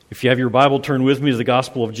If you have your Bible, turn with me to the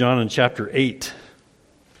Gospel of John in chapter 8.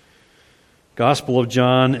 Gospel of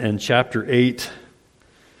John and chapter 8.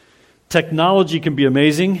 Technology can be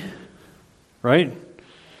amazing, right?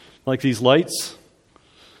 Like these lights.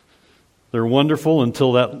 They're wonderful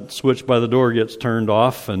until that switch by the door gets turned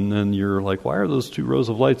off, and then you're like, why are those 2 rows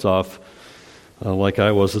of lights off? Like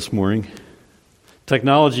I was this morning.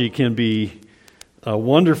 Technology can be a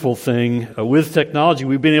wonderful thing. With technology,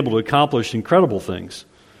 we've been able to accomplish incredible things.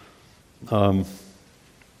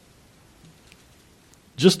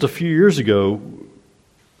 Just a few years ago,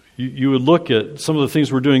 you would look at some of the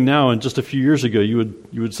things we're doing now, and just a few years ago, you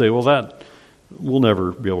would say, well, that we'll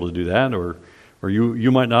never be able to do that, or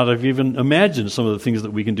you might not have even imagined some of the things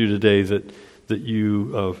that we can do today that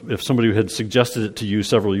you, if somebody had suggested it to you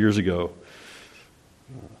several years ago,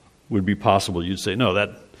 would be possible. You'd say, no,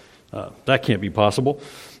 that can't be possible.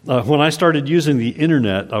 When I started using the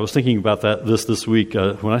internet, I was thinking about this week.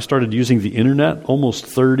 When I started using the internet almost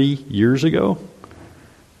 30 years ago,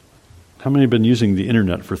 how many have been using the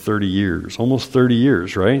internet for 30 years? Almost 30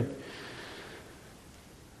 years, right?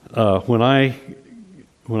 When I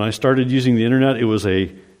started using the internet, it was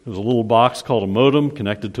a little box called a modem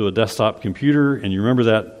connected to a desktop computer, and you remember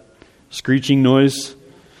that screeching noise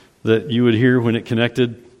that you would hear when it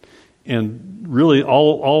connected? And really,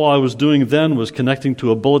 all I was doing then was connecting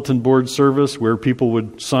to a bulletin board service where people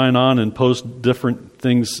would sign on and post different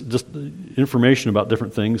things, just information about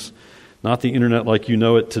different things, not the internet like you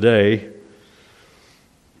know it today.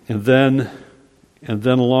 And then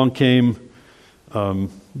along came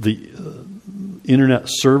the internet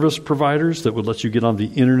service providers that would let you get on the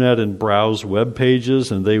internet and browse web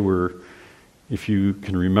pages, and they were, if you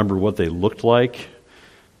can remember what they looked like,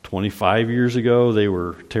 25 years ago, they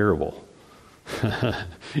were terrible.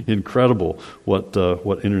 Incredible what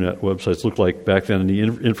internet websites looked like back then, and the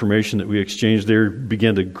information that we exchanged there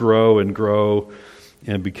began to grow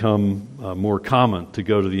and become more common to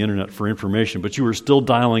go to the internet for information. But you were still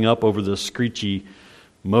dialing up over this screechy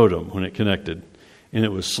modem when it connected, and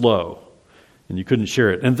it was slow, and you couldn't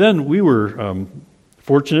share it. And then we were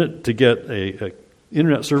fortunate to get a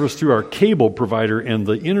internet service through our cable provider, and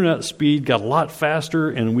the internet speed got a lot faster,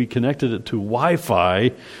 and we connected it to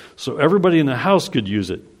Wi-Fi so everybody in the house could use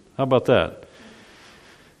it. How about that?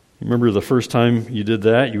 Remember the first time you did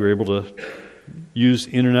that, you were able to use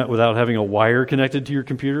internet without having a wire connected to your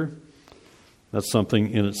computer? That's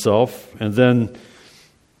something in itself. And then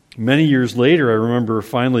many years later, I remember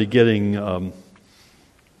finally getting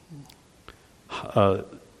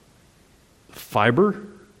fiber.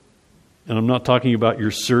 And I'm not talking about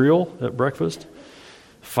your cereal at breakfast.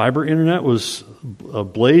 Fiber internet was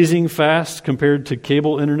blazing fast compared to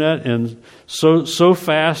cable internet, and so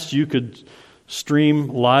fast you could stream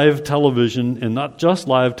live television, and not just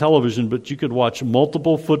live television, but you could watch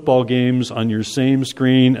multiple football games on your same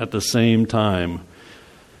screen at the same time.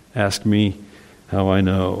 Ask me how I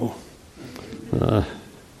know.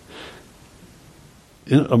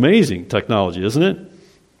 Amazing technology, isn't it?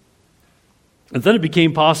 And then it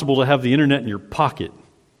became possible to have the internet in your pocket.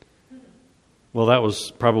 Well, that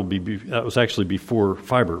was actually before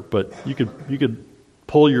fiber, but you could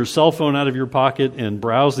pull your cell phone out of your pocket and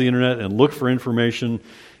browse the internet and look for information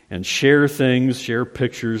and share things, share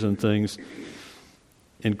pictures and things.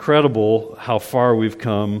 Incredible how far we've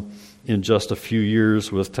come in just a few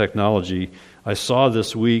years with technology. I saw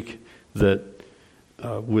this week that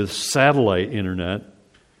with satellite internet,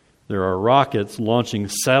 there are rockets launching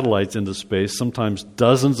satellites into space, sometimes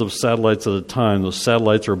dozens of satellites at a time. Those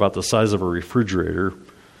satellites are about the size of a refrigerator.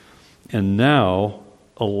 And now,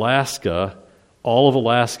 all of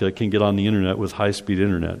Alaska can get on the internet with high-speed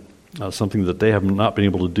internet, something that they have not been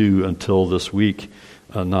able to do until this week.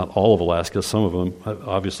 Not all of Alaska. Some of them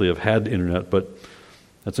obviously have had internet, but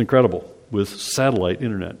that's incredible with satellite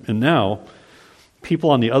internet. And now,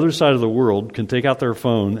 people on the other side of the world can take out their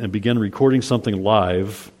phone and begin recording something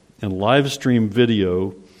live and live stream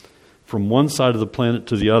video from one side of the planet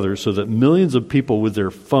to the other so that millions of people with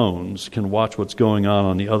their phones can watch what's going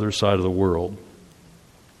on the other side of the world.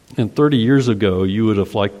 And 30 years ago, you would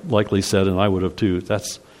have likely said, and I would have too,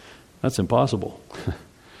 that's impossible.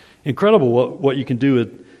 Incredible what you can do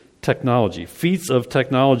with technology. Feats of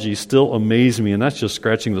technology still amaze me, and that's just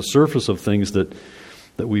scratching the surface of things that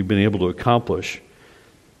we've been able to accomplish.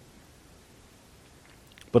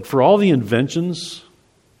 But for all the inventions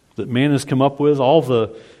that man has come up with, all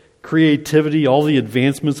the creativity, all the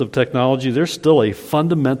advancements of technology, there's still a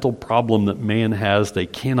fundamental problem that man has they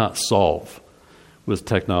cannot solve with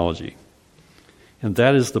technology. And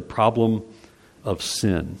that is the problem of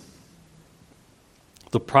sin.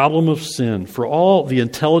 the problem of sin, for all the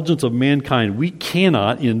intelligence of mankind, we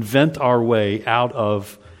cannot invent our way out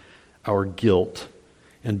of our guilt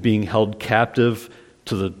and being held captive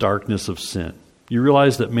to the darkness of sin. You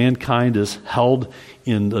realize that mankind is held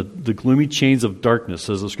in the gloomy chains of darkness,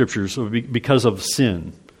 says the Scriptures, because of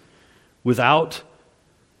sin. Without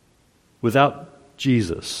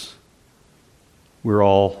Jesus, we're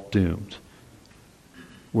all doomed.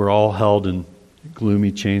 We're all held in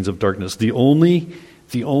gloomy chains of darkness. The only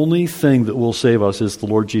thing that will save us is the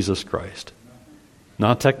Lord Jesus Christ.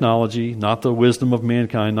 Not technology, not the wisdom of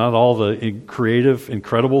mankind, not all the creative,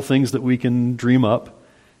 incredible things that we can dream up.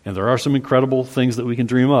 And there are some incredible things that we can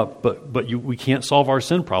dream up, but we can't solve our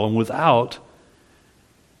sin problem without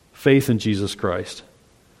faith in Jesus Christ.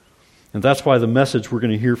 And that's why the message we're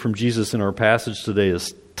going to hear from Jesus in our passage today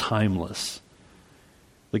is timeless.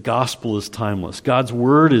 The gospel is timeless. God's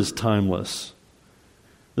word is timeless.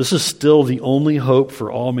 This is still the only hope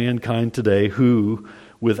for all mankind today who,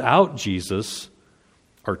 without Jesus,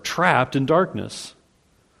 are trapped in darkness.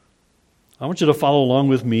 I want you to follow along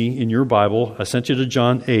with me in your Bible. I sent you to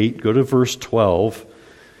John 8. Go to verse 12.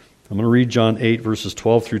 I'm going to read John 8, verses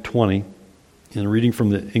 12 through 20. In reading from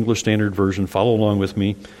the English Standard Version, follow along with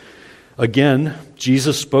me. Again,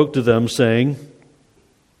 Jesus spoke to them, saying,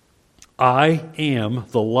 I am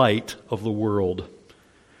the light of the world.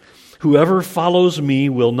 Whoever follows me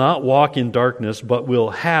will not walk in darkness, but will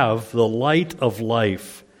have the light of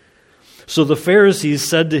life. So the Pharisees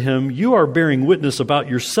said to him, You are bearing witness about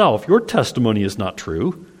yourself. Your testimony is not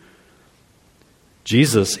true.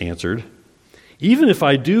 Jesus answered, Even if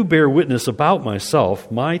I do bear witness about myself,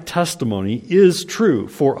 my testimony is true,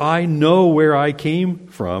 for I know where I came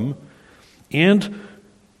from and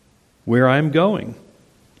where I am going.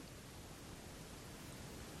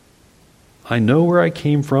 I know where I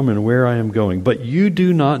came from and where I am going, but you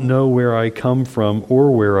do not know where I come from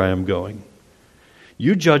or where I am going.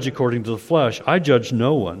 You judge according to the flesh. I judge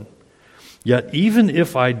no one. Yet even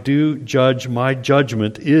if I do judge, my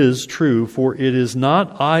judgment is true, for it is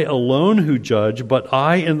not I alone who judge, but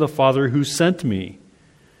I and the Father who sent me.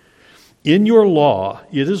 In your law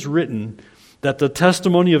it is written that the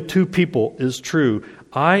testimony of two people is true.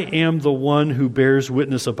 I am the one who bears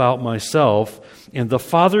witness about myself, and the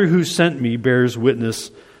Father who sent me bears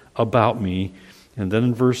witness about me. And then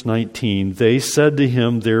in verse 19, they said to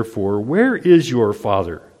him, therefore, where is your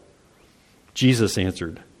Father? Jesus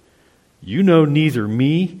answered, You know neither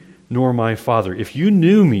me nor my Father. If you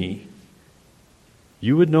knew me,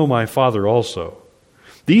 you would know my Father also.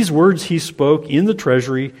 These words he spoke in the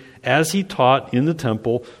treasury as he taught in the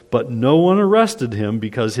temple, but no one arrested him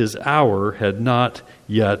because his hour had not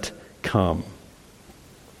yet come.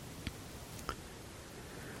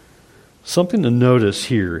 Something to notice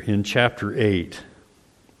here in chapter 8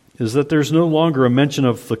 is that there's no longer a mention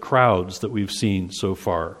of the crowds that we've seen so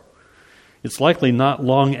far. It's likely not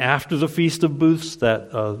long after the Feast of Booths,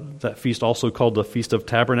 that feast also called the Feast of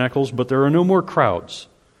Tabernacles, but there are no more crowds.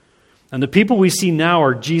 And the people we see now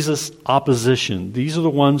are Jesus' opposition. These are the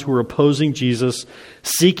ones who are opposing Jesus,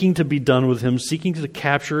 seeking to be done with him, seeking to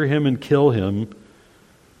capture him and kill him.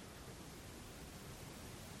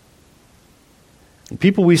 The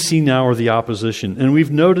people we see now are the opposition. And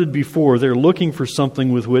we've noted before, they're looking for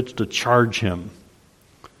something with which to charge him.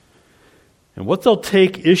 And what they'll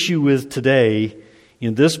take issue with today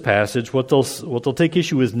in this passage, what they'll take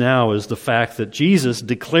issue with now is the fact that Jesus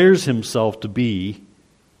declares himself to be,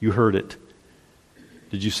 you heard it.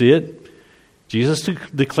 Did you see it? Jesus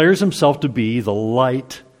declares himself to be the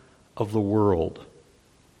light of the world.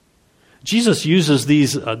 Jesus uses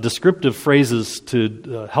these descriptive phrases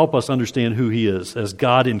to help us understand who he is as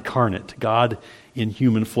God incarnate, God in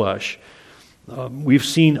human flesh. We've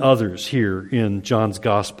seen others here in John's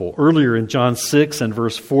gospel. Earlier in John 6 and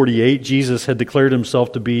verse 48, Jesus had declared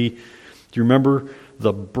himself to be, do you remember,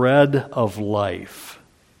 the bread of life.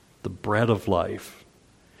 The bread of life.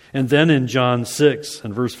 And then in John 6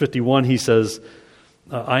 and verse 51, he says,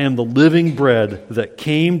 I am the living bread that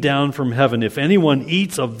came down from heaven. If anyone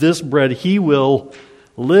eats of this bread, he will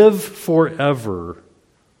live forever.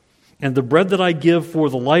 And the bread that I give for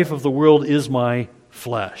the life of the world is my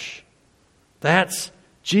flesh. That's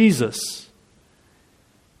Jesus.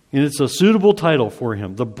 And it's a suitable title for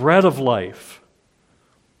him, the bread of life.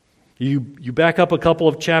 You back up a couple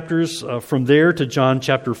of chapters from there to John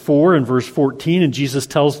chapter 4 and verse 14, and Jesus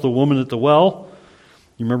tells the woman at the well,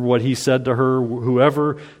 you remember what he said to her,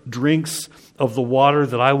 whoever drinks of the water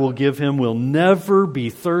that I will give him will never be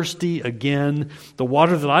thirsty again. The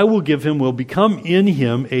water that I will give him will become in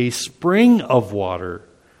him a spring of water,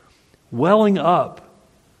 welling up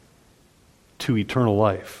to eternal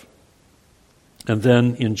life. And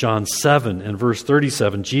then in John 7 and verse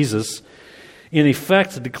 37, Jesus, in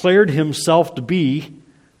effect, declared himself to be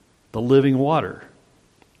the living water.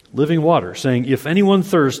 Living water, saying, if anyone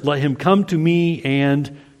thirsts, let him come to me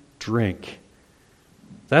and drink.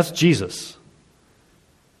 That's Jesus.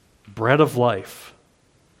 Bread of life.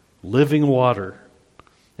 Living water.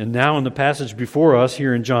 And now in the passage before us,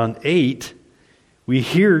 here in John 8, we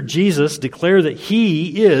hear Jesus declare that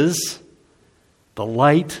he is the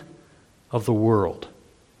light of the world.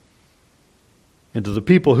 And to the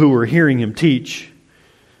people who were hearing him teach,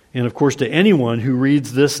 and of course to anyone who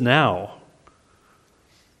reads this now,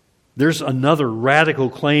 there's another radical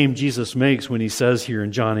claim Jesus makes when he says here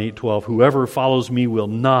in John 8:12, whoever follows me will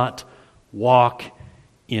not walk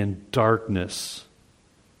in darkness,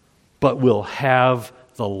 but will have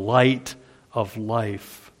the light of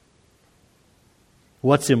life.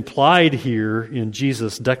 What's implied here in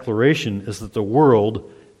Jesus' declaration is that the world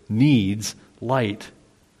needs light.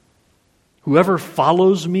 Whoever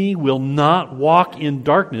follows me will not walk in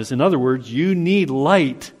darkness. In other words, you need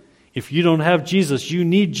light. If you don't have Jesus, you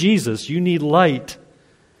need Jesus. You need light.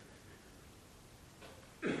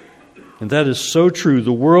 And that is so true.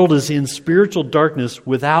 The world is in spiritual darkness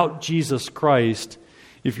without Jesus Christ.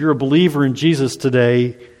 If you're a believer in Jesus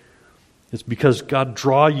today, it's because God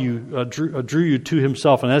drew you to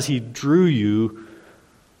himself. And as he drew you,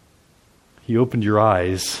 he opened your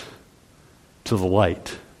eyes to the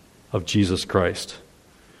light of Jesus Christ.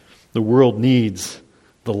 The world needs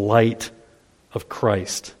the light of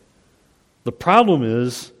Christ. The problem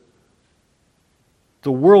is,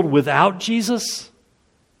 the world without Jesus,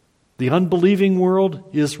 the unbelieving world,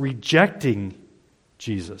 is rejecting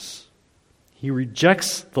Jesus. He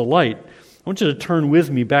rejects the light. I want you to turn with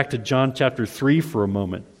me back to John chapter 3 for a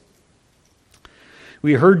moment.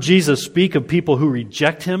 We heard Jesus speak of people who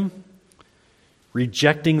reject him,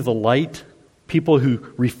 rejecting the light, people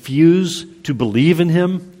who refuse to believe in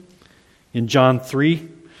him. In John 3,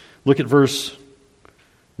 look at verse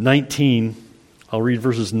 19. I'll read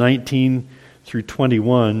verses 19 through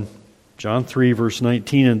 21. John 3, verse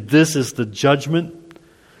 19. And this is the judgment.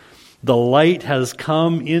 The light has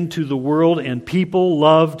come into the world, and people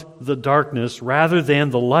loved the darkness rather than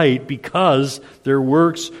the light because their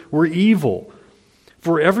works were evil.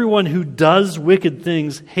 For everyone who does wicked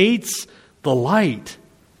things hates the light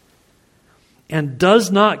and does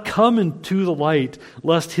not come into the light,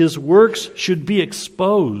 lest his works should be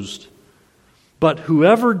exposed. But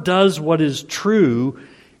whoever does what is true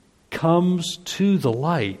comes to the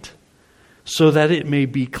light, so that it may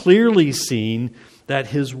be clearly seen that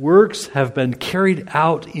his works have been carried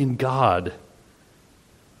out in God.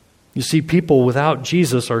 You see, people without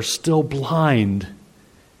Jesus are still blind,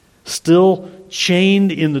 still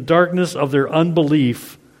chained in the darkness of their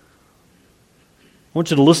unbelief. I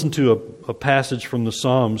want you to listen to a passage from the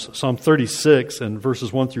Psalms. Psalm 36 and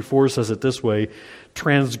verses 1 through 4 says it this way: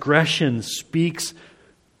 transgression speaks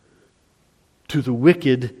to the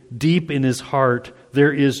wicked deep in his heart.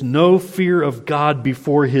 There is no fear of God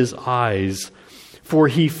before his eyes. For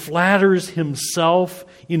he flatters himself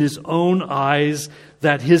in his own eyes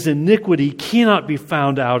that his iniquity cannot be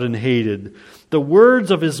found out and hated. The words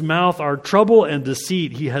of his mouth are trouble and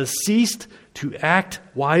deceit. He has ceased to act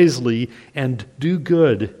wisely and do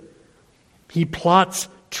good. He plots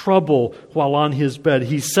trouble while on his bed.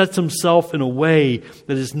 He sets himself in a way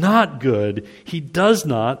that is not good. He does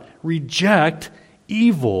not reject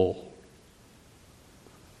evil.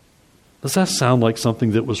 Does that sound like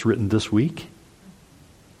something that was written this week?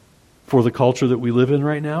 For the culture that we live in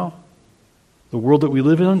right now? The world that we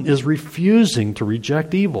live in is refusing to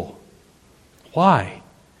reject evil. Why?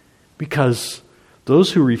 Because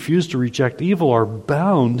those who refuse to reject evil are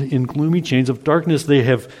bound in gloomy chains of darkness. They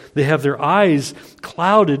have their eyes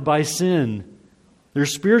clouded by sin. Their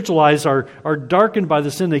spiritual eyes are darkened by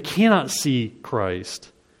the sin. They cannot see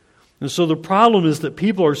Christ. And so the problem is that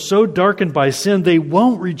people are so darkened by sin, they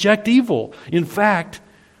won't reject evil. In fact,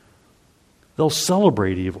 they'll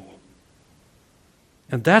celebrate evil.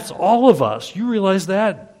 And that's all of us. You realize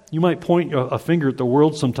that? You might point a finger at the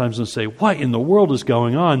world sometimes and say, what in the world is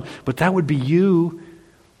going on? But that would be you.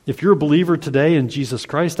 If you're a believer today in Jesus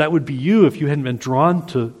Christ, that would be you if you hadn't been drawn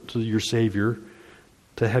to your Savior,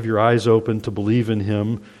 to have your eyes open, to believe in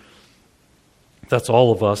him. That's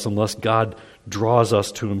all of us unless God draws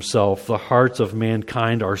us to himself. The hearts of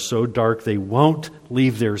mankind are so dark they won't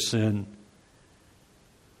leave their sin.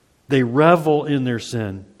 They revel in their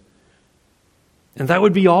sin. And that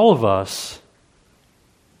would be all of us.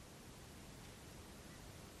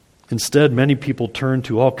 Instead, many people turn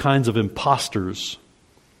to all kinds of imposters.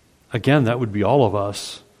 Again, that would be all of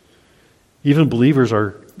us. Even believers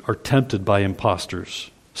are are tempted by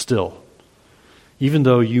imposters still. Even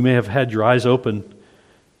though you may have had your eyes open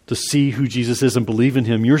to see who Jesus is and believe in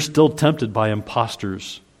him, you're still tempted by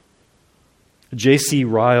imposters. J.C.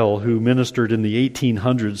 Ryle, who ministered in the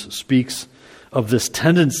 1800s, speaks of this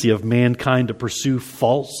tendency of mankind to pursue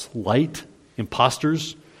false light,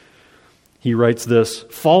 imposters. He writes this: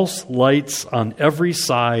 false lights on every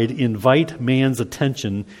side invite man's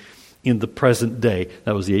attention in the present day.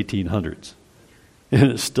 That was the 1800s.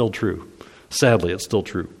 And it's still true. Sadly, it's still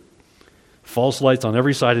true. False lights on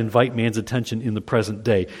every side invite man's attention in the present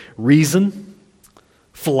day. Reason,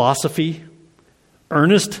 philosophy,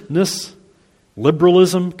 earnestness,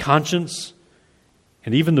 liberalism, conscience,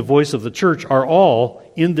 and even the voice of the church are all,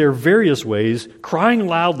 in their various ways, crying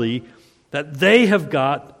loudly that they have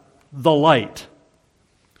got the light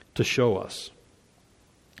to show us.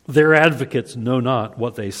 Their advocates know not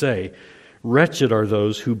what they say. Wretched are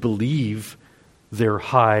those who believe their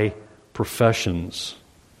high professions.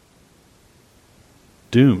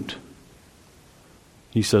 Doomed.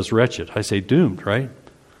 He says wretched. I say doomed, right?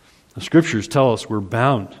 The Scriptures tell us we're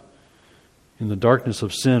bound in the darkness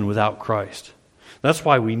of sin without Christ. That's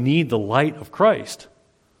why we need the light of Christ.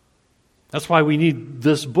 That's why we need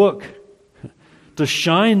this book to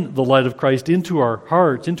shine the light of Christ into our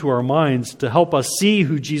hearts, into our minds, to help us see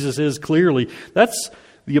who Jesus is clearly. That's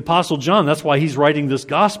the Apostle John. That's why he's writing this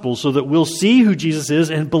gospel, so that we'll see who Jesus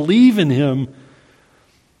is and believe in him.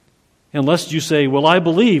 Unless you say, well, I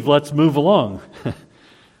believe, let's move along.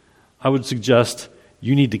 I would suggest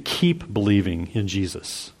you need to keep believing in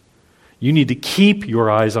Jesus. You need to keep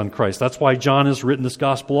your eyes on Christ. That's why John has written this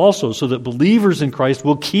gospel also, so that believers in Christ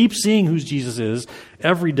will keep seeing who Jesus is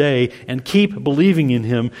every day and keep believing in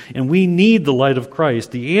him. And we need the light of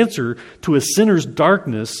Christ. The answer to a sinner's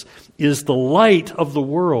darkness is the light of the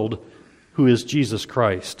world, who is Jesus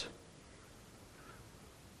Christ.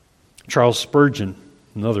 Charles Spurgeon,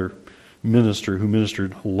 another minister who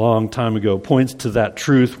ministered a long time ago, points to that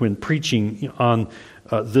truth when preaching on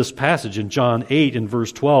this passage in John 8 and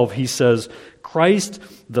verse 12. He says, Christ,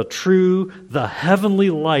 the true, the heavenly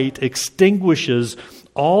light, extinguishes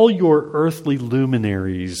all your earthly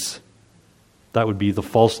luminaries. That would be the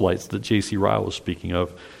false lights that J.C. Ryle was speaking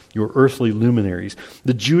of. Your earthly luminaries.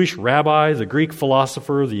 The Jewish rabbi, the Greek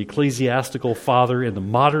philosopher, the ecclesiastical father, and the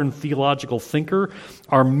modern theological thinker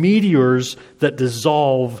are meteors that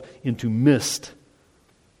dissolve into mist.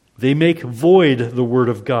 They make void the Word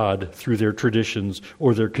of God through their traditions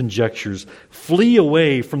or their conjectures. Flee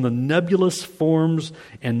away from the nebulous forms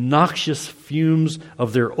and noxious fumes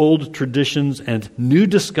of their old traditions and new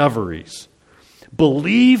discoveries.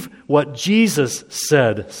 Believe what Jesus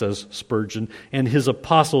said, says Spurgeon, and his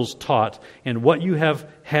apostles taught, and what you have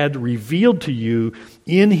had revealed to you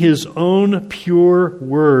in his own pure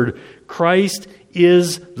word. Christ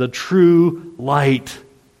is the true light.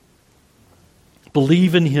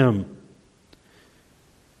 Believe in him.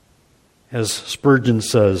 As Spurgeon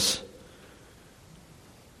says,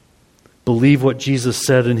 believe what Jesus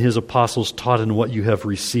said and his apostles taught and what you have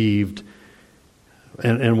received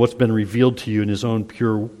and what's been revealed to you in his own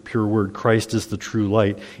pure word. Christ is the true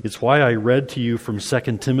light. It's why I read to you from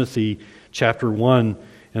 2 Timothy chapter 1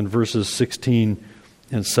 and verses 16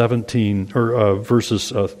 and 17, or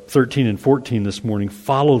verses 13 and 14 this morning.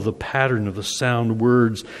 Follow the pattern of the sound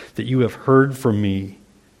words that you have heard from me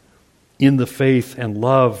in the faith and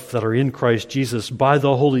love that are in Christ Jesus. By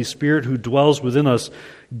the Holy Spirit who dwells within us,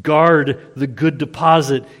 guard the good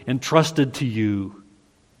deposit entrusted to you.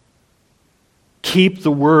 Keep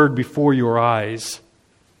the word before your eyes.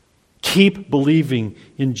 Keep believing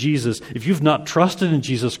in Jesus. If you've not trusted in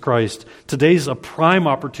Jesus Christ, today's a prime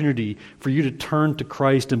opportunity for you to turn to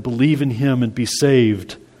Christ and believe in him and be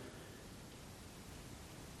saved.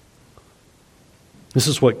 This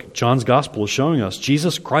is what John's gospel is showing us.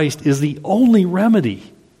 Jesus Christ is the only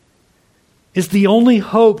remedy. Is the only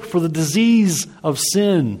hope for the disease of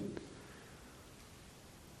sin.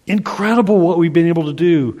 Incredible what we've been able to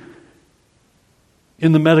do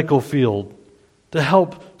in the medical field to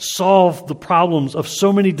help solve the problems of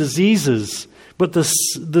so many diseases. But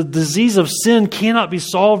the disease of sin cannot be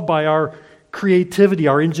solved by our creativity,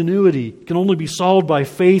 our ingenuity. It can only be solved by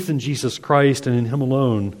faith in Jesus Christ and in him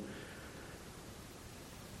alone.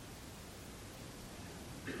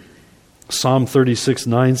 Psalm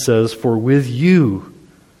 36:9 says, "For with you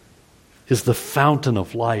is the fountain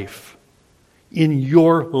of life. In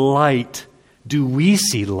your light do we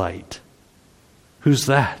see light." Who's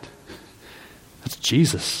that? That's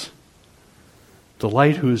Jesus. The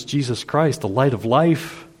light who is Jesus Christ, the light of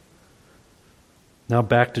life. Now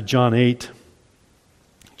back to John 8.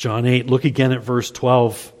 John 8, look again at verse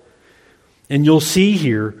 12. And you'll see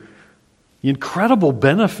here the incredible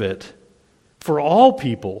benefit for all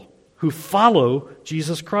people who follow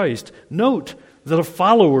Jesus Christ. Note that a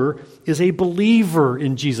follower is a believer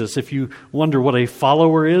in Jesus. If you wonder what a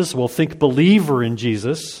follower is, well, think believer in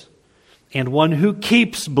Jesus and one who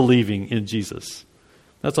keeps believing in Jesus.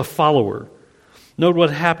 That's a follower. Note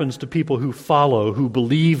what happens to people who follow, who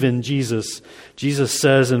believe in Jesus. Jesus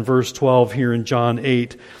says in verse 12 here in John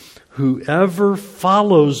 8, "Whoever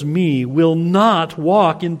follows me will not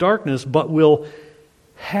walk in darkness, but will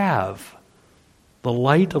have the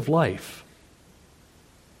light of life."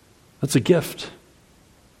 That's a gift.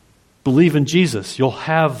 Believe in Jesus, you'll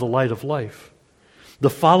have the light of life. The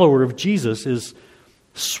follower of Jesus is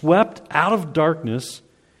swept out of darkness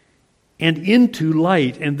and into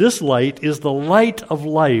light. And this light is the light of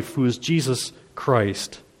life, who is Jesus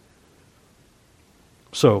Christ.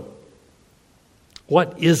 So,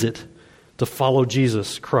 what is it to follow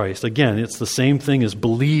Jesus Christ? Again, it's the same thing as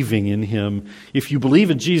believing in Him. If you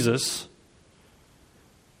believe in Jesus,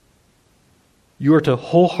 you are to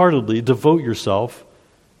wholeheartedly devote yourself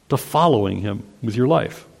to following Him with your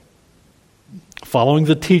life. Following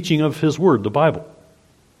the teaching of His Word, the Bible.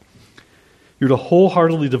 You're to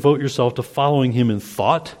wholeheartedly devote yourself to following Him in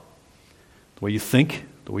thought, the way you think,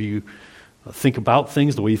 the way you think about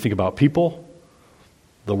things, the way you think about people,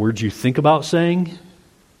 the words you think about saying.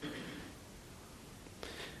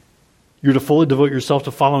 You're to fully devote yourself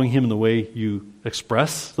to following Him in the way you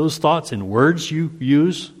express those thoughts, in words you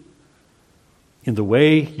use, in the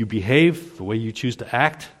way you behave, the way you choose to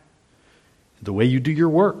act, the way you do your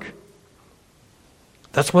work.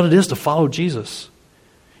 That's what it is to follow Jesus.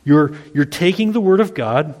 You're taking the Word of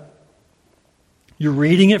God, you're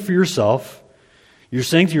reading it for yourself, you're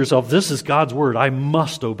saying to yourself, this is God's Word, I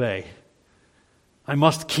must obey. I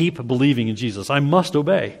must keep believing in Jesus. I must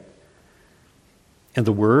obey. And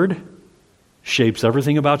the Word shapes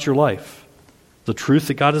everything about your life. The truth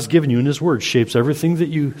that God has given you in His Word shapes everything that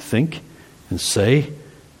you think and say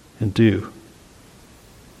and do.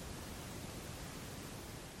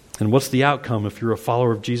 And what's the outcome if you're a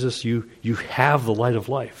follower of Jesus? You have the light of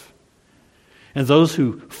life. And those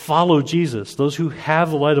who follow Jesus, those who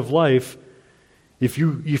have the light of life, if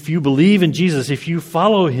you believe in Jesus, if you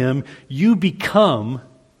follow Him, you become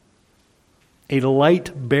a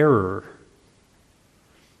light bearer.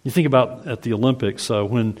 You think about at the Olympics, how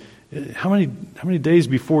many days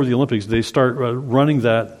before the Olympics they start running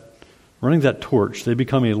that torch? They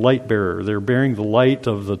become a light bearer. They're bearing the light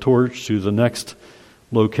of the torch to the next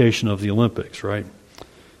location of the Olympics, right?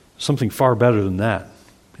 Something far better than that.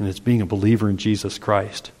 And it's being a believer in Jesus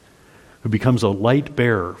Christ, who becomes a light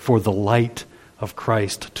bearer for the light of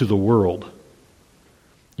Christ to the world.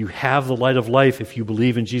 You have the light of life if you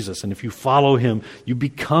believe in Jesus. And if you follow Him, you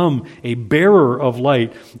become a bearer of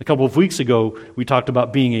light. A couple of weeks ago, we talked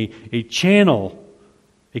about being a channel,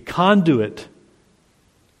 a conduit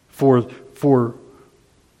for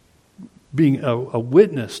being a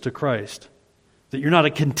witness to Christ. That you're not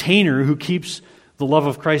a container who keeps the love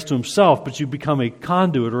of Christ to Himself, but you become a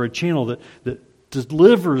conduit or a channel that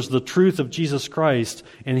delivers the truth of Jesus Christ.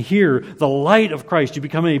 And here, the light of Christ, you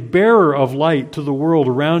become a bearer of light to the world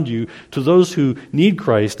around you, to those who need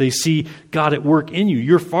Christ. They see God at work in you.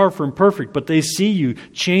 You're far from perfect, but they see you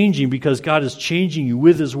changing because God is changing you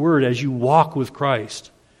with His Word as you walk with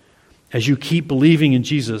Christ, as you keep believing in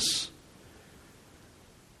Jesus.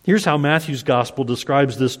 Here's how Matthew's gospel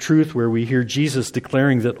describes this truth, where we hear Jesus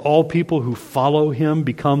declaring that all people who follow Him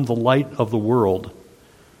become the light of the world.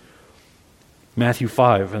 Matthew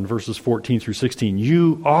 5 and verses 14 through 16.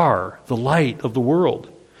 You are the light of the world.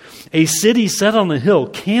 A city set on a hill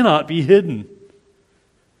cannot be hidden.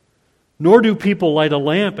 Nor do people light a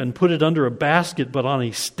lamp and put it under a basket, but on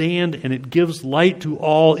a stand, and it gives light to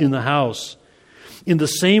all in the house. In the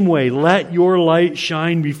same way, let your light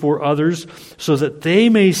shine before others, so that they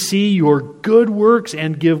may see your good works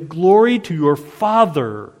and give glory to your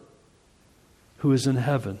Father who is in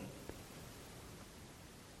heaven.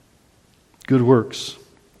 Good works.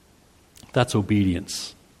 That's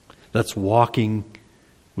obedience. That's walking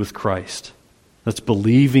with Christ. That's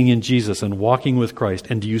believing in Jesus and walking with Christ.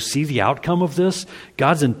 And do you see the outcome of this?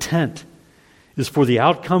 God's intent is for the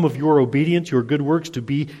outcome of your obedience, your good works, to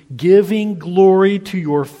be giving glory to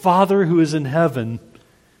your Father who is in heaven,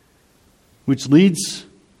 which leads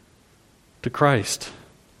to Christ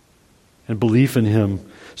and belief in Him.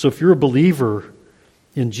 So if you're a believer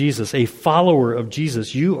in Jesus, a follower of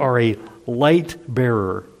Jesus, you are a light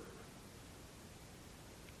bearer.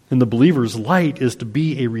 And the believer's light is to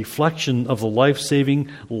be a reflection of the life-saving,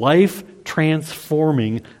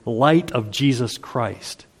 life-transforming light of Jesus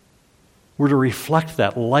Christ. We're to reflect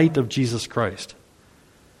that light of Jesus Christ.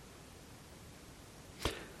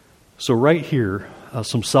 So right here,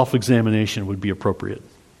 some self-examination would be appropriate.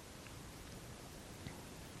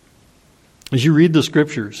 As you read the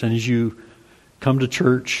Scriptures and as you come to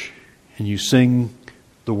church and you sing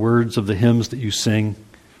the words of the hymns that you sing,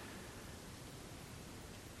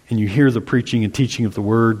 and you hear the preaching and teaching of the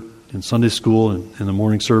Word in Sunday school and in the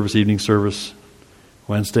morning service, evening service,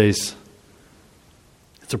 Wednesdays,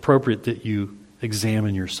 it's appropriate that you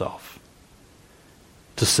examine yourself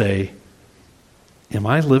to say, am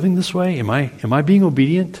I living this way? Am I being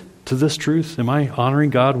obedient to this truth? Am I honoring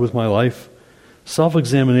God with my life?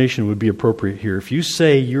 Self-examination would be appropriate here. If you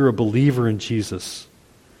say you're a believer in Jesus,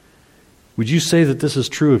 would you say that this is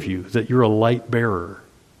true of you, that you're a light bearer,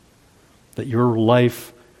 that your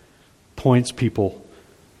life points people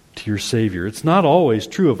to your Savior? It's not always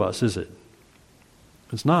true of us, is it?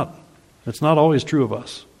 It's not. It's not always true of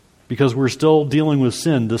us, because we're still dealing with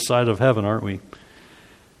sin this side of heaven, aren't we?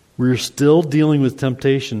 We're still dealing with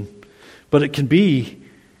temptation, but it can be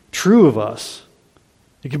true of us.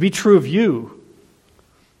 It can be true of you.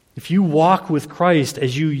 If you walk with Christ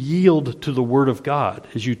as you yield to the Word of God,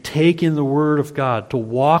 as you take in the Word of God to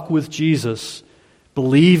walk with Jesus,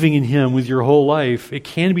 believing in Him with your whole life, it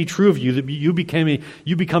can be true of you that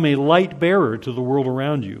you become a light bearer to the world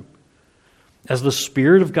around you. As the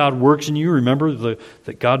Spirit of God works in you, remember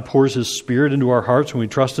that God pours His Spirit into our hearts when we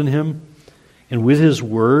trust in Him. And with His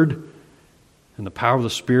Word and the power of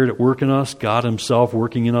the Spirit at work in us, God Himself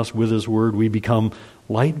working in us with His Word, we become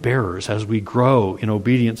light bearers as we grow in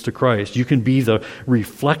obedience to Christ. You can be the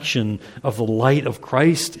reflection of the light of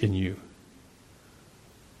Christ in you.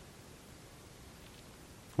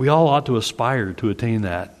 We all ought to aspire to attain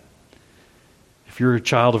that. If you're a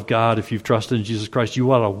child of God, if you've trusted in Jesus Christ,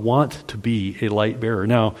 you ought to want to be a light bearer.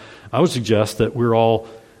 Now, I would suggest that we're all,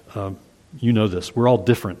 you know this, we're all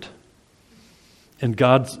different. And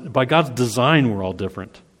by God's design, we're all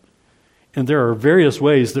different. And there are various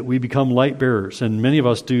ways that we become light bearers, and many of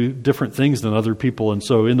us do different things than other people. And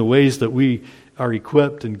so in the ways that we are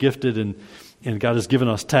equipped and gifted, and God has given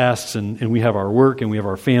us tasks, and we have our work, and we have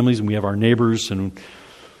our families, and we have our neighbors, and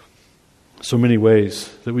so many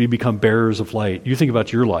ways that we become bearers of light. You think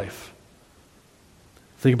about your life.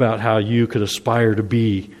 Think about how you could aspire to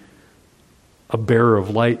be a bearer of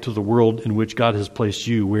light to the world in which God has placed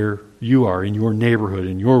you, where you are, in your neighborhood,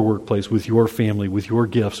 in your workplace, with your family, with your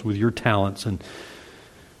gifts, with your talents, and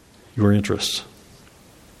your interests.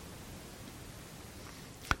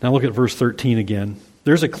 Now look at verse 13 again.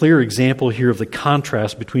 There's a clear example here of the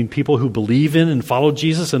contrast between people who believe in and follow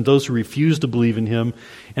Jesus and those who refuse to believe in Him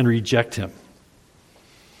and reject Him.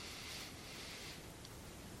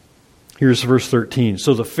 Here's verse 13.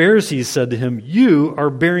 So the Pharisees said to Him, "You are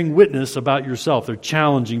bearing witness about yourself." They're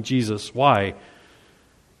challenging Jesus. Why?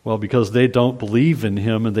 Well, because they don't believe in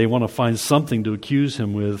Him and they want to find something to accuse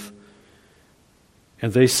Him with.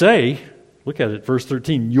 And they say, look at it, verse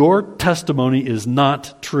 13, "Your testimony is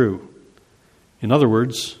not true." In other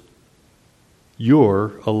words,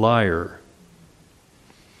 you're a liar.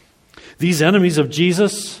 These enemies of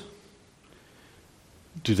Jesus,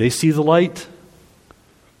 do they see the light?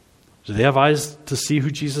 Do they have eyes to see who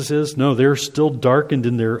Jesus is? No, they're still darkened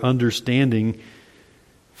in their understanding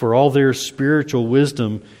for all their spiritual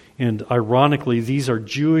wisdom. And ironically, these are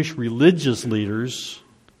Jewish religious leaders.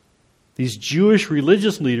 These Jewish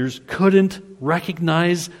religious leaders couldn't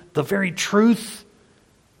recognize the very truth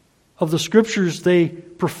of the Scriptures they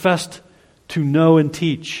professed to know and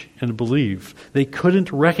teach and believe. They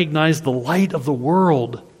couldn't recognize the light of the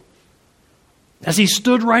world as He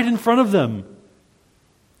stood right in front of them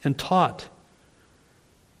and taught.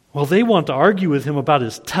 Well, they want to argue with Him about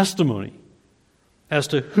His testimony as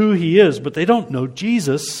to who He is, but they don't know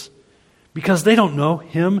Jesus because they don't know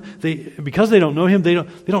Him. Because they don't know Him, they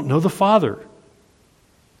don't know the Father.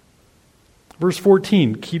 Verse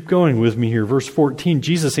 14, keep going with me here. Verse 14,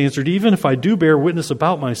 Jesus answered, "Even if I do bear witness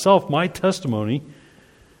about myself, my testimony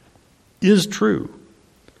is true.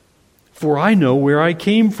 For I know where I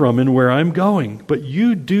came from and where I am going, but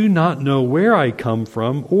you do not know where I come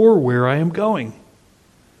from or where I am going.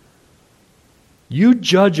 You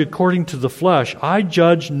judge according to the flesh. I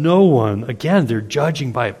judge no one." Again, they're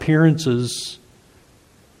judging by appearances.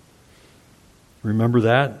 Remember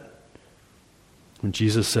that? When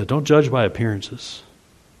Jesus said, "Don't judge by appearances.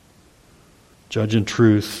 Judge in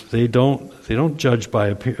truth." They don't judge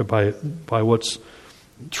by what's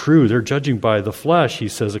true. They're judging by the flesh. He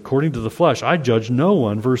says, "According to the flesh, I judge no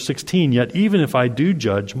one." Verse 16, "Yet even if I do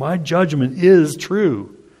judge, my judgment is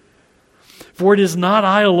true. For it is not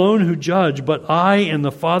I alone who judge, but I and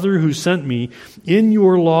the Father who sent me. In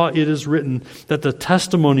your law it is written that the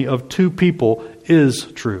testimony of two people is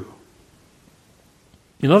true."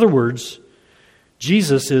 In other words,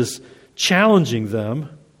 Jesus is challenging them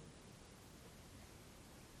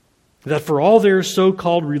that for all their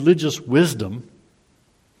so-called religious wisdom,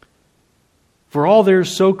 for all their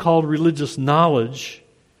so-called religious knowledge,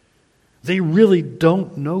 they really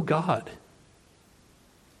don't know God.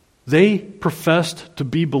 They professed to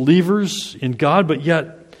be believers in God, but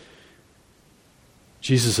yet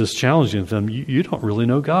Jesus is challenging them. You don't really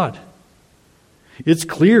know God. It's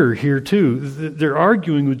clear here too. They're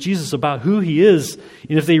arguing with Jesus about who He is.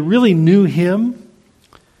 And if they really knew Him,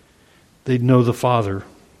 they'd know the Father.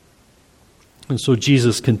 And so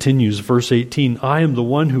Jesus continues, verse 18, "I am the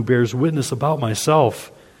one who bears witness about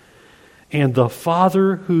myself, and the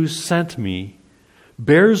Father who sent me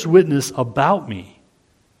bears witness about me."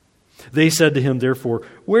 They said to Him, therefore,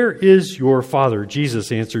 "Where is your Father?"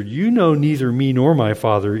 Jesus answered, "You know neither me nor my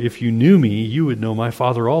Father. If you knew me, you would know my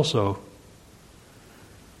Father also."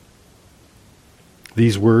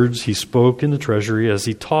 These words He spoke in the treasury as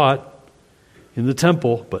He taught in the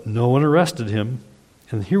temple, but no one arrested Him.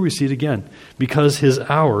 And here we see it again. Because His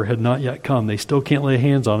hour had not yet come. They still can't lay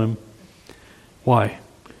hands on Him. Why?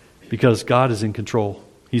 Because God is in control.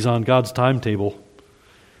 He's on God's timetable.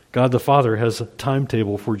 God the Father has a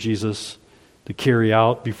timetable for Jesus to carry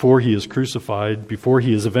out before He is crucified, before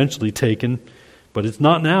He is eventually taken. But it's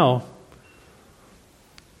not now.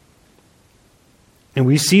 And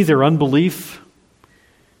we see their unbelief.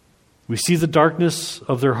 We see the darkness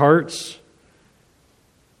of their hearts.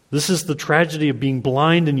 This is the tragedy of being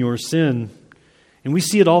blind in your sin. And we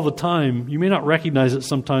see it all the time. You may not recognize it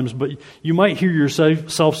sometimes, but you might hear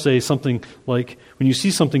yourself say something like, when you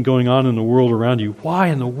see something going on in the world around you, "Why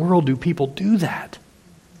in the world do people do that?"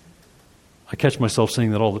 I catch myself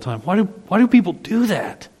saying that all the time. Why do people do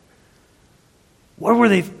that? What were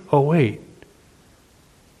they? Oh, wait.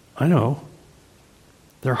 I know.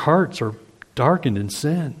 Their hearts are darkened in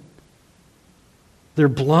sin. They're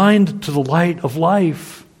blind to the light of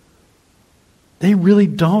life. They really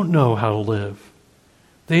don't know how to live.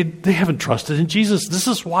 They haven't trusted in Jesus. This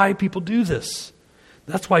is why people do this.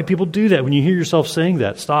 That's why people do that. When you hear yourself saying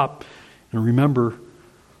that, stop and remember.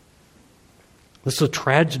 This is a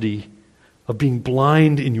tragedy of being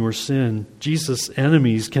blind in your sin. Jesus'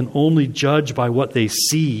 enemies can only judge by what they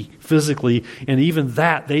see physically, and even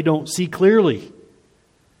that they don't see clearly.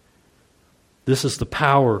 This is the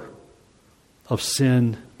power of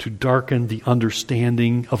sin to darken the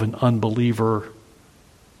understanding of an unbeliever.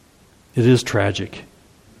 It is tragic.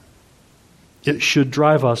 It should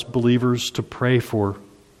drive us believers to pray for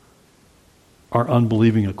our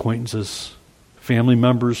unbelieving acquaintances, family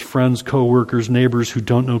members, friends, co-workers, neighbors who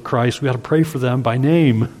don't know Christ. We got to pray for them by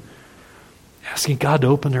name, asking God to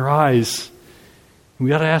open their eyes. We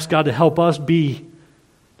got to ask God to help us be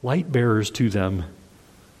light bearers to them.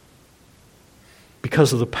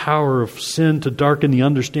 Because of the power of sin to darken the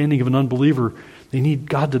understanding of an unbeliever, they need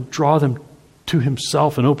God to draw them to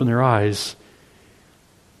Himself and open their eyes.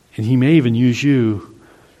 And He may even use you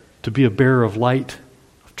to be a bearer of light,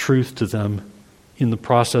 of truth to them in the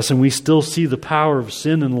process. And we still see the power of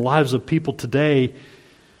sin in the lives of people today.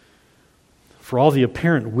 For all the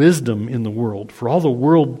apparent wisdom in the world, for all the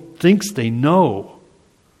world thinks they know,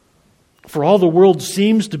 for all the world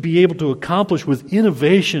seems to be able to accomplish with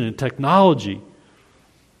innovation and technology,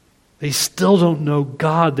 they still don't know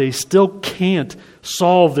God. They still can't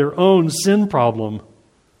solve their own sin problem.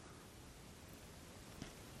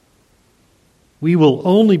 We will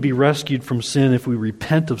only be rescued from sin if we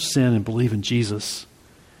repent of sin and believe in Jesus.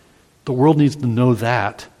 The world needs to know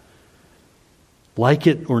that. Like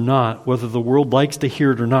it or not, whether the world likes to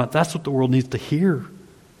hear it or not, that's what the world needs to hear.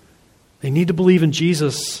 They need to believe in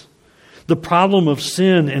Jesus. The problem of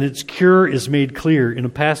sin and its cure is made clear in a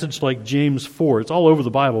passage like James 4. It's all over the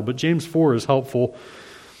Bible, but James 4 is helpful.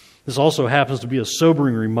 This also happens to be a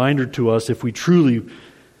sobering reminder to us if we truly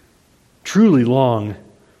long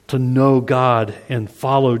to know God and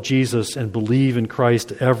follow Jesus and believe in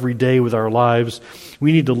Christ every day with our lives.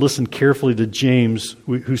 We need to listen carefully to James,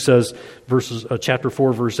 who says, chapter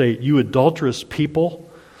 4, verse 8, "You adulterous people,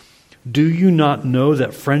 do you not know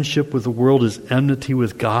that friendship with the world is enmity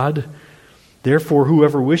with God? Therefore,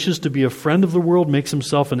 whoever wishes to be a friend of the world makes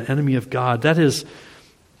himself an enemy of God." That is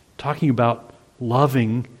talking about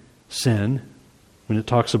loving sin. When it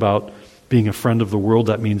talks about being a friend of the world,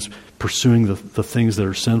 that means pursuing the things that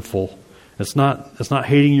are sinful. It's not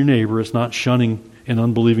hating your neighbor. It's not shunning an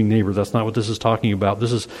unbelieving neighbor. That's not what this is talking about.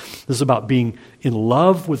 This is about being in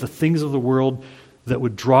love with the things of the world that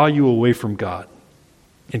would draw you away from God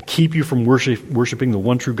and keep you from worshiping the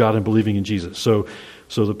one true God and believing in Jesus. So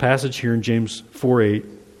the passage here in James 4:8,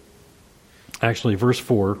 actually verse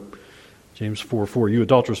 4, James 4:4, you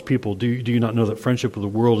adulterous people, do you not know that friendship with the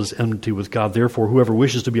world is enmity with God? Therefore, whoever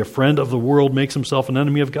wishes to be a friend of the world makes himself an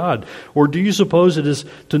enemy of God. Or do you suppose it is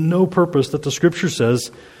to no purpose that the Scripture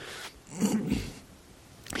says,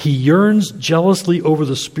 He yearns jealously over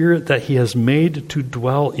the Spirit that He has made to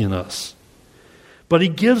dwell in us. But He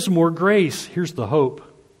gives more grace. Here's the hope.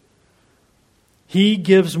 He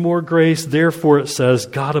gives more grace. Therefore, it says,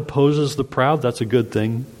 God opposes the proud. That's a good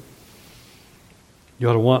thing. You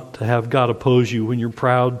ought to want to have God oppose you when you're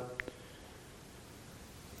proud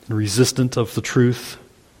and resistant of the truth,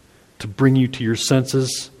 to bring you to your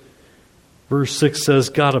senses. Verse 6 says,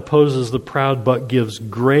 God opposes the proud but gives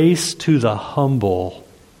grace to the humble.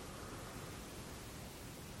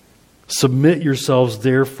 Submit yourselves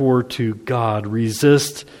therefore to God.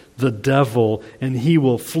 Resist the devil and he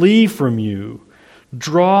will flee from you.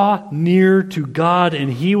 Draw near to God and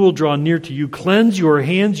He will draw near to you. Cleanse your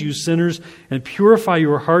hands, you sinners, and purify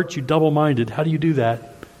your hearts, you double-minded. How do you do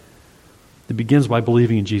that? It begins by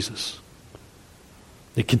believing in Jesus.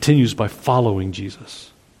 It continues by following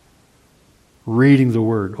Jesus. Reading the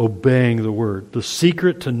Word, obeying the Word. The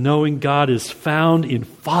secret to knowing God is found in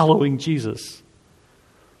following Jesus.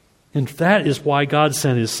 And that is why God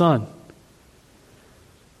sent His Son.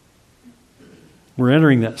 We're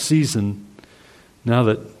entering that season. Now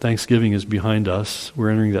that Thanksgiving is behind us,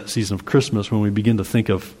 we're entering that season of Christmas when we begin to think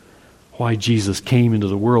of why Jesus came into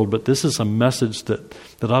the world. But this is a message that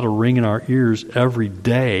ought to ring in our ears every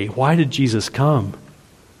day. Why did Jesus come?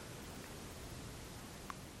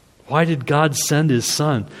 Why did God send His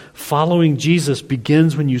Son? Following Jesus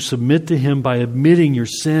begins when you submit to Him by admitting your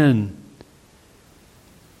sin.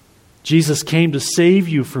 Jesus came to save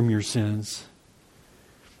you from your sins.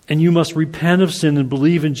 And you must repent of sin and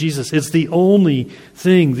believe in Jesus. It's the only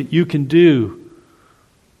thing that you can do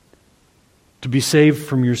to be saved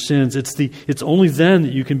from your sins. It's only then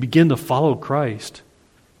that you can begin to follow Christ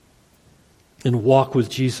and walk with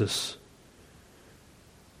Jesus.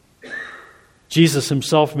 Jesus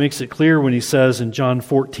Himself makes it clear when He says in John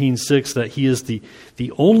 14:6 that He is the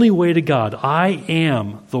only way to God. I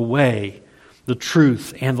am the way, the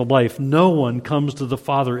truth, and the life. No one comes to the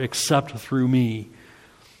Father except through me.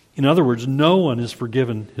 In other words, no one is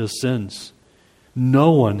forgiven his sins.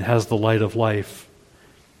 No one has the light of life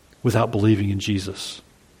without believing in Jesus.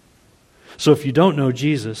 So if you don't know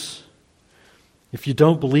Jesus, if you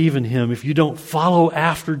don't believe in Him, if you don't follow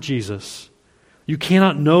after Jesus, you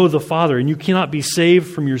cannot know the Father and you cannot be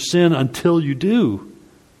saved from your sin until you do.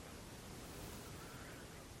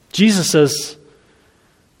 Jesus says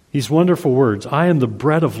these wonderful words, I am the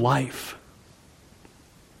bread of life.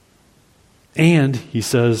 And He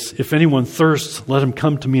says, if anyone thirsts, let him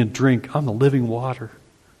come to me and drink. I'm the living water.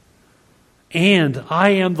 And I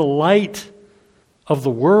am the light of the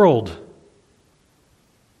world.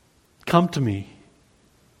 Come to me.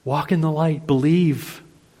 Walk in the light. Believe.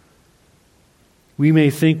 We may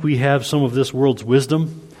think we have some of this world's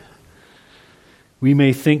wisdom. We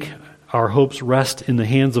may think our hopes rest in the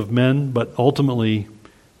hands of men, but ultimately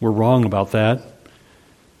we're wrong about that.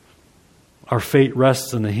 Our fate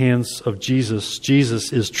rests in the hands of Jesus.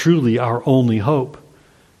 Jesus is truly our only hope.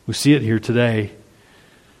 We see it here today.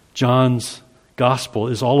 John's gospel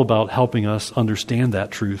is all about helping us understand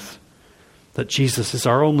that truth, that Jesus is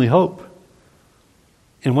our only hope.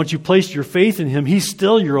 And once you place your faith in Him, He's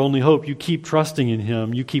still your only hope. You keep trusting in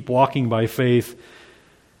Him. You keep walking by faith,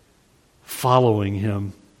 following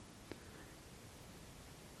Him.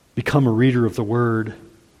 Become a reader of the Word.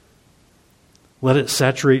 Let it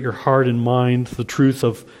saturate your heart and mind, the truth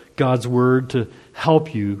of God's Word, to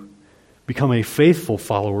help you become a faithful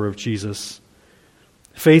follower of Jesus.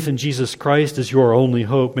 Faith in Jesus Christ is your only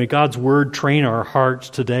hope. May God's Word train our hearts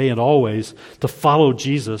today and always to follow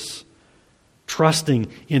Jesus,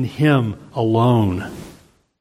 trusting in Him alone.